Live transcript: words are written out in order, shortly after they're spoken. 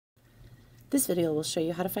This video will show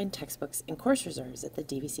you how to find textbooks and course reserves at the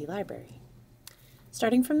DVC Library.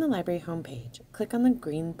 Starting from the library homepage, click on the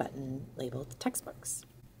green button labeled Textbooks.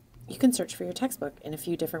 You can search for your textbook in a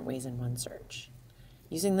few different ways in OneSearch,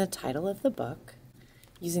 using the title of the book,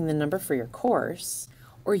 using the number for your course,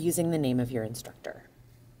 or using the name of your instructor.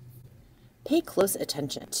 Pay close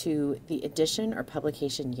attention to the edition or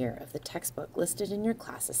publication year of the textbook listed in your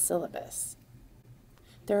class's syllabus.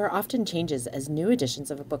 There are often changes as new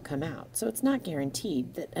editions of a book come out, so it's not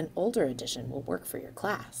guaranteed that an older edition will work for your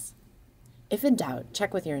class. If in doubt,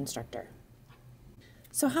 check with your instructor.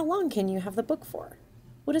 So how long can you have the book for?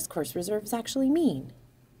 What does course reserves actually mean?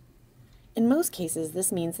 In most cases,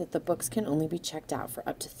 this means that the books can only be checked out for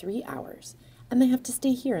up to 3 hours, and they have to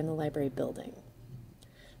stay here in the library building.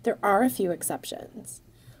 There are a few exceptions.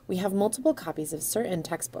 We have multiple copies of certain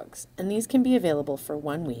textbooks, and these can be available for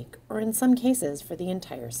 1 week, or in some cases for the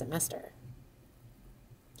entire semester.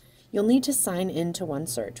 You'll need to sign in to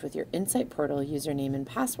OneSearch with your Insight Portal username and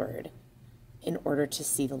password in order to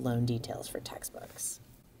see the loan details for textbooks.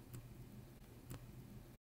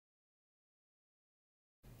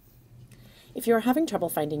 If you are having trouble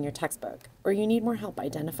finding your textbook, or you need more help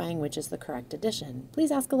identifying which is the correct edition,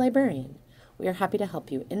 please ask a librarian. We are happy to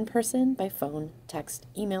help you in person, by phone, text,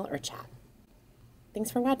 email, or chat.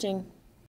 Thanks for watching.